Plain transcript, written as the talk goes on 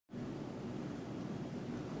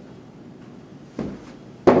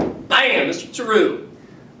Bam! Mr. Tarot.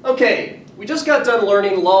 Okay, we just got done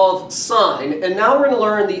learning law of sine, and now we're going to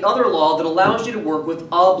learn the other law that allows you to work with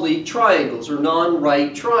oblique triangles, or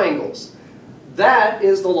non-right triangles. That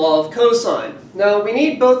is the law of cosine. Now, we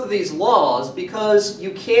need both of these laws because you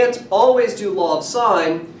can't always do law of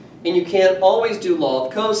sine, and you can't always do law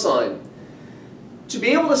of cosine. To be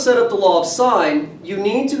able to set up the law of sine, you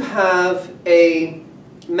need to have a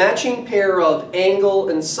matching pair of angle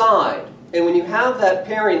and side. And when you have that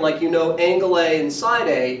pairing, like you know angle A and side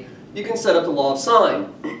A, you can set up the law of sine.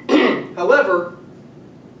 However,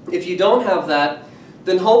 if you don't have that,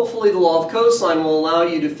 then hopefully the law of cosine will allow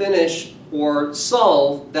you to finish or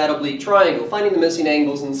solve that oblique triangle, finding the missing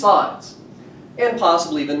angles and sides, and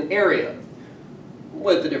possibly even area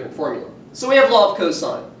with a different formula. So we have law of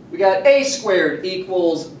cosine. We got a squared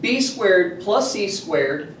equals b squared plus c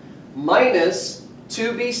squared minus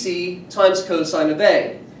 2bc times cosine of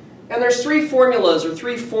a. And there's three formulas or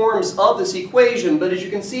three forms of this equation, but as you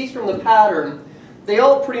can see from the pattern, they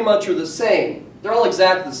all pretty much are the same. They're all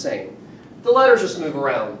exactly the same. The letters just move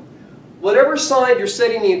around. Whatever side you're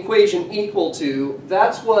setting the equation equal to,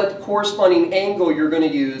 that's what corresponding angle you're going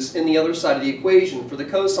to use in the other side of the equation for the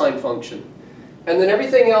cosine function. And then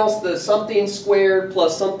everything else, the something squared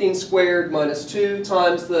plus something squared minus 2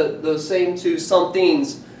 times the same two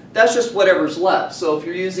somethings, that's just whatever's left. So if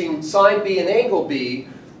you're using sine B and angle B,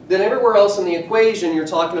 then everywhere else in the equation you're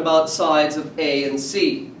talking about sides of A and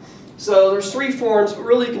C. So there's three forms, but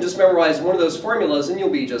really you can just memorize one of those formulas and you'll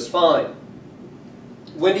be just fine.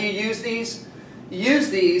 When do you use these? You use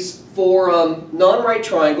these for non-right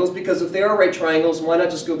triangles, because if they are right triangles, why not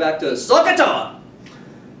just go back to Sakata?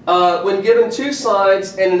 When given two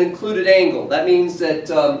sides and an included angle, that means that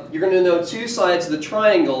you're going to know two sides of the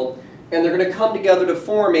triangle and they're going to come together to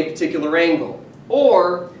form a particular angle.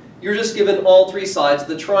 Or you're just given all three sides of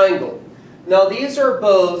the triangle. Now these are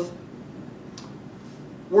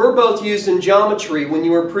were both used in geometry when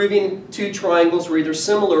you were proving two triangles were either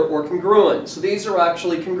similar or congruent. So these are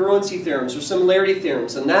actually congruency theorems or similarity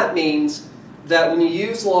theorems, and that means that when you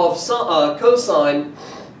use law of cosine,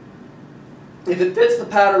 if it fits the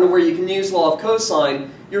pattern of where you can use law of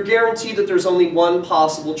cosine, you're guaranteed that there's only one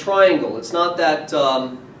possible triangle. It's not that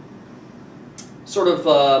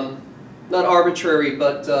not arbitrary,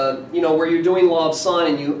 but where you're doing law of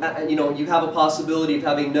sine and you have a possibility of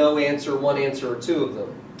having no answer, one answer, or two of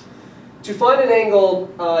them. To find an angle,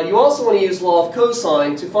 you also want to use law of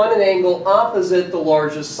cosine to find an angle opposite the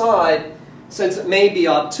largest side, since it may be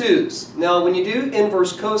obtuse. Now, when you do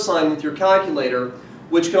inverse cosine with your calculator,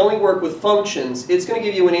 which can only work with functions, it's going to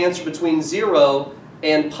give you an answer between 0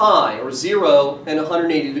 and pi, or 0 and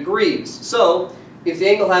 180 degrees. So, if the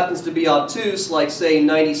angle happens to be obtuse, like say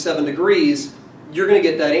 97 degrees, you're going to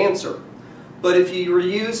get that answer. But if you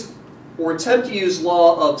use or attempt to use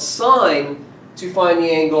law of sine to find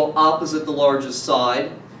the angle opposite the largest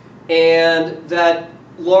side, and that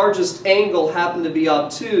largest angle happened to be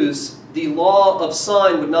obtuse, the law of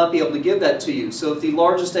sine would not be able to give that to you. So if the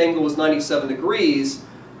largest angle was 97 degrees,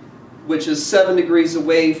 which is 7 degrees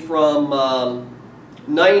away from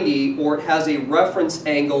 90, or it has a reference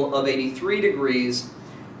angle of 83 degrees,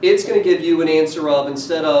 it's going to give you an answer of,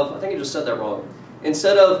 instead of, I think I just said that wrong,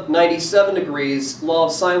 instead of 97 degrees, law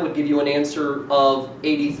of sine would give you an answer of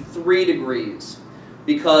 83 degrees,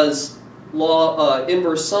 because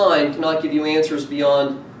inverse sine cannot give you answers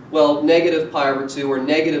beyond, well, negative pi over 2 or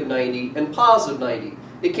negative 90 and positive 90.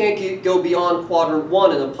 It can't go beyond quadrant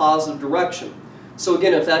 1 in the positive direction. So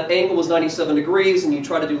again, if that angle was 97 degrees and you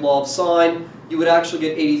try to do law of sine, you would actually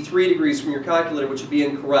get 83 degrees from your calculator, which would be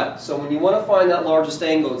incorrect. So when you want to find that largest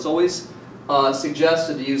angle, it's always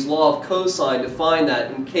suggested to use law of cosine to find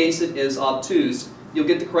that. In case it is obtuse, you'll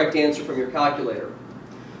get the correct answer from your calculator.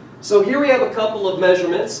 So here we have a couple of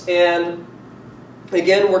measurements, and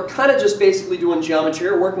again, we're kind of just basically doing geometry.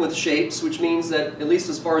 We're working with shapes, which means that, at least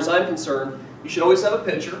as far as I'm concerned, you should always have a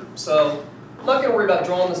picture. So I'm not going to worry about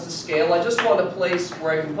drawing this to scale. I just want a place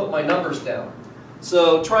where I can put my numbers down.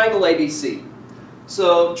 So triangle ABC.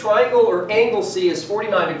 So triangle or angle C is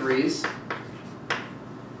 49 degrees.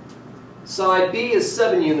 Side B is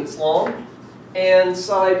 7 units long. And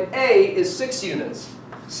side A is 6 units.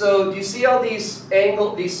 So do you see how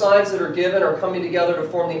these sides that are given are coming together to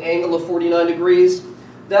form the angle of 49 degrees?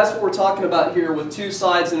 That's what we're talking about here with two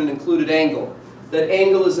sides and an included angle. That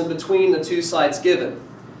angle is in between the two sides given.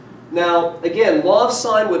 Now, again, law of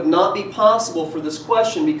sine would not be possible for this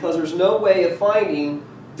question because there's no way of finding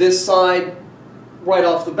this side right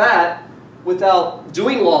off the bat without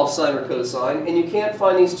doing law of sine or cosine, and you can't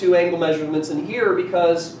find these two angle measurements in here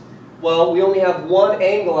because Well, we only have one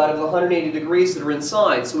angle out of the 180 degrees that are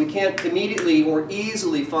inside, so we can't immediately or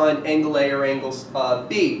easily find angle A or angle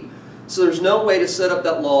B. So there's no way to set up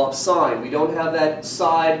that law of sine. We don't have that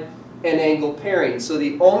side and angle pairing. So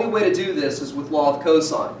the only way to do this is with law of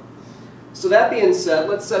cosine. So that being said,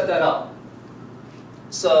 let's set that up.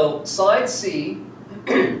 So sine C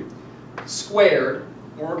squared,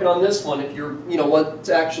 we're working on this one if you want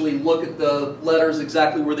to actually look at the letters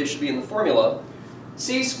exactly where they should be in the formula.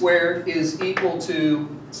 C squared is equal to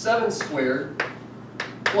 7 squared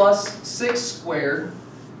plus 6 squared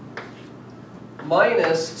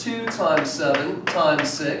minus 2 times 7 times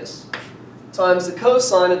 6 times the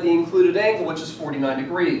cosine of the included angle, which is 49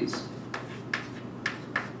 degrees.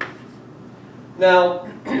 Now,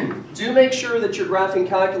 do make sure that your graphing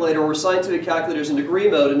calculator or scientific calculator is in degree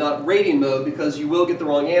mode and not rating mode, because you will get the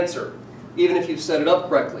wrong answer, even if you've set it up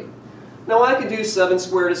correctly. Now I could do 7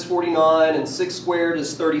 squared is 49, and 6 squared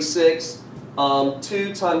is 36.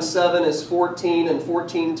 2 times 7 is 14, and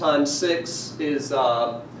 14 times 6 is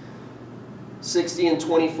 60, and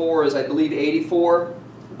 24 is, I believe, 84.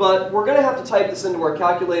 But we're going to have to type this into our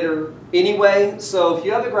calculator anyway, so if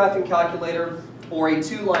you have a graphing calculator or a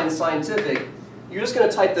 2-line scientific, you're just going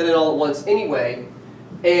to type that in all at once anyway,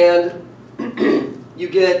 and you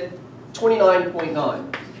get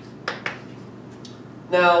 29.9.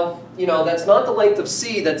 Now, that's not the length of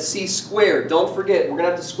C, that's C squared. Don't forget, we're going to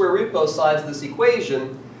have to square root both sides of this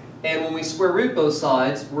equation, and when we square root both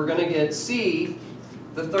sides, we're going to get C,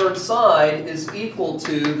 the third side, is equal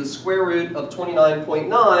to the square root of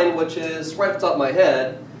 29.9, which is, right off the top of my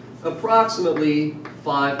head, approximately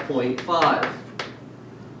 5.5.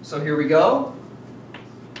 So here we go.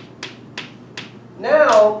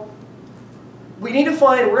 Now, we're going to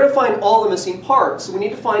find all the missing parts. So we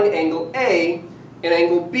need to find angle A and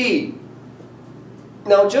angle B.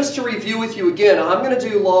 Now, just to review with you again, I'm going to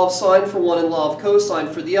do law of sine for one and law of cosine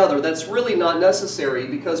for the other. That's really not necessary,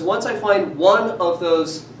 because once I find one of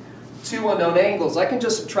those two unknown angles, I can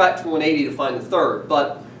just subtract from 180 to find the third.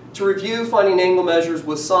 But to review finding angle measures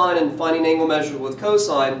with sine and finding angle measures with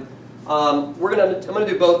cosine, I'm going to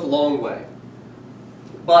do both the long way.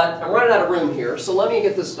 But I'm running out of room here, so let me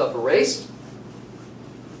get this stuff erased.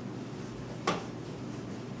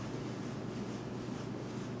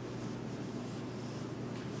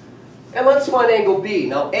 And let's find angle B.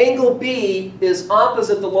 Now, angle B is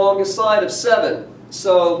opposite the longest side of 7.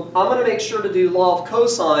 So I'm going to make sure to do law of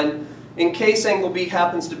cosine in case angle B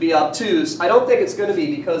happens to be obtuse. I don't think it's going to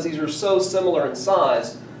be, because these are so similar in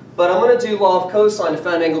size. But I'm going to do law of cosine to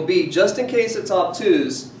find angle B just in case it's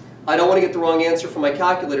obtuse. I don't want to get the wrong answer from my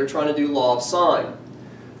calculator trying to do law of sine.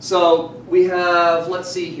 So we have,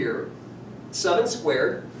 let's see here, 7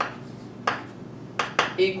 squared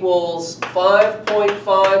equals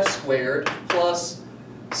 5.5 squared plus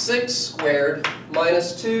 6 squared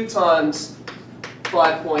minus 2 times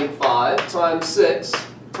 5.5 times 6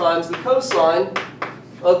 times the cosine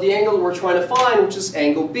of the angle we're trying to find, which is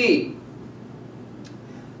angle B.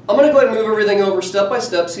 I'm going to go ahead and move everything over step by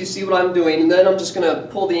step so you see what I'm doing, and then I'm just going to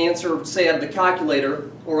pull the answer, say, out of the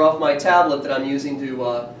calculator or off my tablet that I'm using to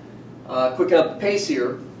quicken up the pace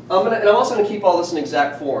here. And I'm also going to keep all this in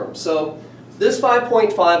exact form. So this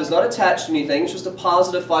 5.5 is not attached to anything. It's just a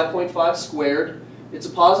positive 5.5 squared. It's a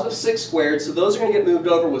positive 6 squared, so those are going to get moved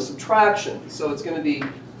over with subtraction. So it's going to be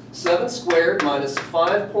 7 squared minus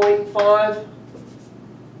 5.5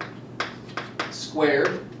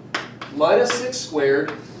 squared minus 6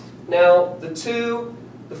 squared. Now, the 2,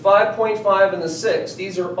 the 5.5, and the 6,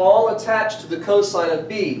 these are all attached to the cosine of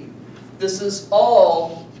B. This is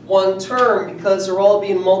all one term because they're all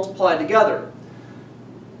being multiplied together.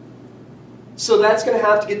 So that's going to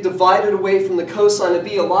have to get divided away from the cosine of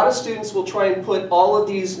B. A lot of students will try and put all of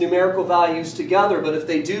these numerical values together, but if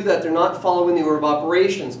they do that, they're not following the order of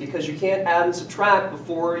operations, because you can't add and subtract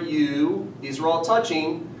before these are all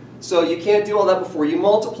touching, so you can't do all that before you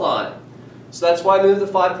multiply. So that's why I moved the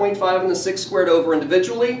 5.5 and the 6 squared over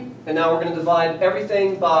individually, and now we're going to divide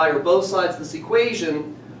everything by, or both sides of this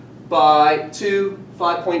equation, by 2,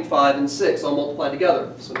 5.5, and 6, all multiplied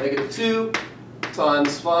together. So negative 2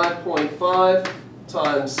 times 5.5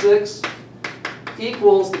 times 6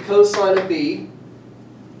 equals the cosine of B.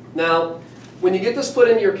 Now, when you get this put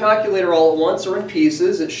into your calculator all at once or in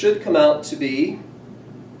pieces, it should come out to be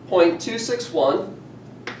 0.261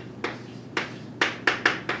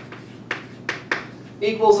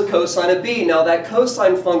 equals the cosine of B. Now, that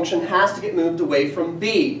cosine function has to get moved away from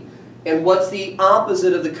B. And what's the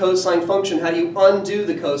opposite of the cosine function? How do you undo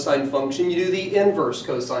the cosine function? You do the inverse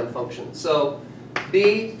cosine function. So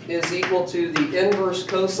B is equal to the inverse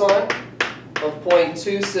cosine of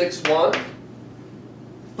 0.261.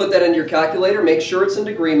 Put that into your calculator, make sure it's in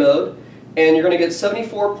degree mode, and you're going to get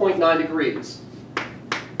 74.9 degrees.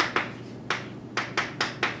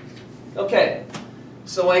 Okay,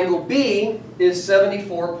 so angle B is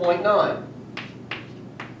 74.9.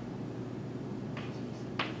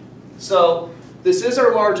 So this is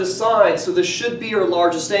our largest side, so this should be our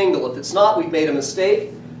largest angle. If it's not, we've made a mistake.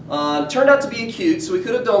 Turned out to be acute, so we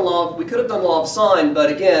could have done law of sine,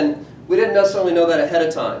 but again, we didn't necessarily know that ahead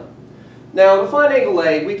of time. Now, to find angle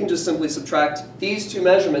A, we can just simply subtract these two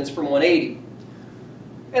measurements from 180.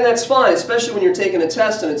 And that's fine, especially when you're taking a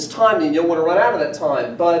test and it's timed and you don't want to run out of that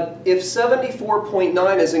time. But if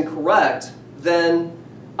 74.9 is incorrect, then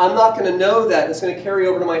I'm not going to know that, and it's going to carry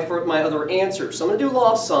over to my other answer. So I'm going to do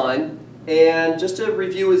law of sine, and just to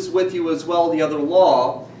review with you as well the other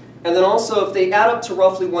law. And then also, if they add up to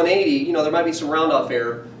roughly 180, you know, there might be some round-off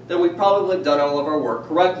error, then we've probably done all of our work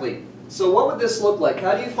correctly. So what would this look like?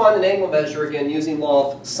 How do you find an angle measure, again, using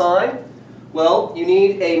law of sine? Well, you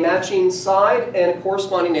need a matching side and a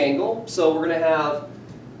corresponding angle. So we're going to have,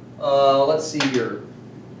 let's see here,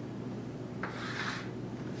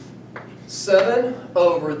 7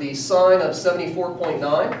 over the sine of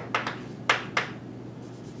 74.9.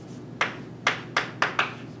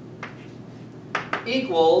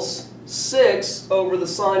 Equals 6 over the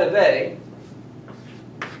sine of A.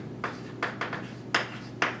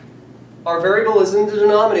 Our variable is in the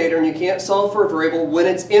denominator, and you can't solve for a variable when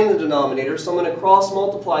it's in the denominator, so I'm going to cross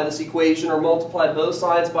multiply this equation, or multiply both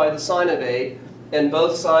sides by the sine of A and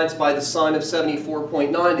both sides by the sine of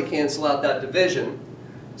 74.9 to cancel out that division.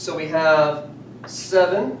 So we have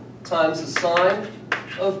 7 times the sine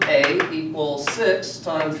of A equals 6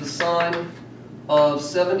 times the sine of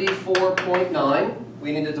 74.9.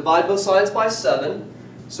 We need to divide both sides by 7.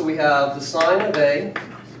 So we have the sine of A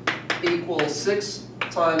equals 6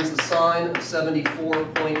 times the sine of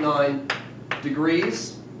 74.9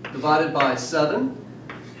 degrees divided by 7.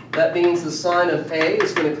 That means the sine of A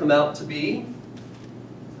is going to come out to be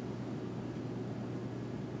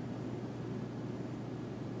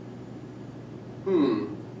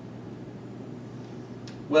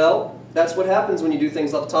well, that's what happens when you do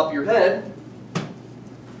things off the top of your head.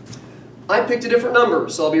 I picked a different number,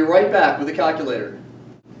 so I'll be right back with the calculator.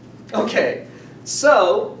 Okay,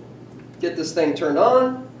 so get this thing turned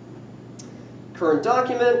on. Current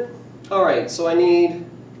document. All right, so I need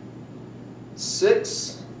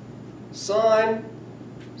 6 sine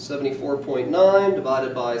 74.9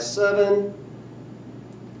 divided by 7.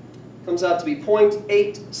 Comes out to be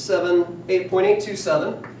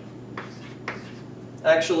 8.27.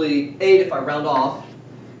 Actually, 8 if I round off.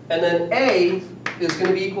 And then A is going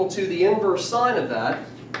to be equal to the inverse sine of that.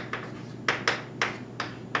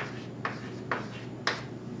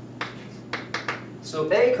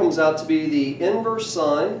 So A comes out to be the inverse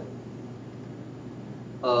sine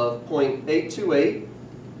of 0.828,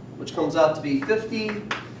 which comes out to be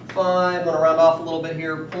 55, I'm going to round off a little bit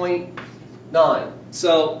here, 0.9.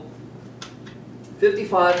 So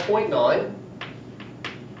 55.9.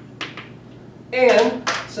 And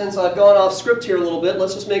since I've gone off script here a little bit,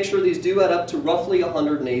 let's just make sure these do add up to roughly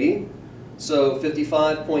 180. So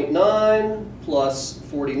 55.9 plus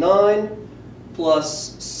 49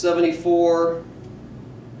 plus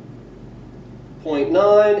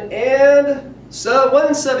 74.9, and so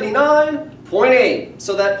 179.8.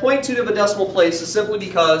 So that 0.2 of a decimal place is simply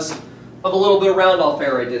because of a little bit of round off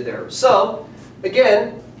error I did there. So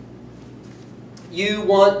again, you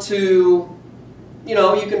want to,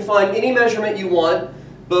 you can find any measurement you want,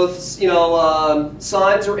 both,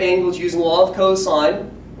 sides or angles using law of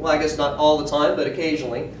cosine. Well, I guess not all the time, but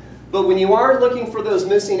occasionally. But when you are looking for those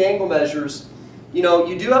missing angle measures, you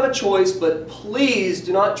do have a choice, but please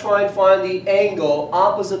do not try and find the angle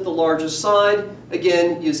opposite the largest side,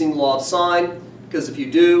 again, using law of sine, because if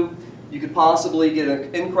you do, you could possibly get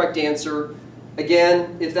an incorrect answer.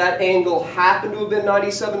 Again, if that angle happened to have been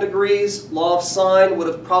 97 degrees, law of sine would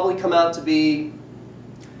have probably come out to be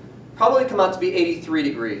 83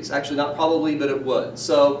 degrees. Actually, not probably, but it would.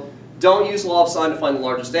 So don't use law of sine to find the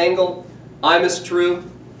largest angle. I'm Mr. True.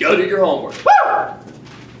 Go do your homework. Woo!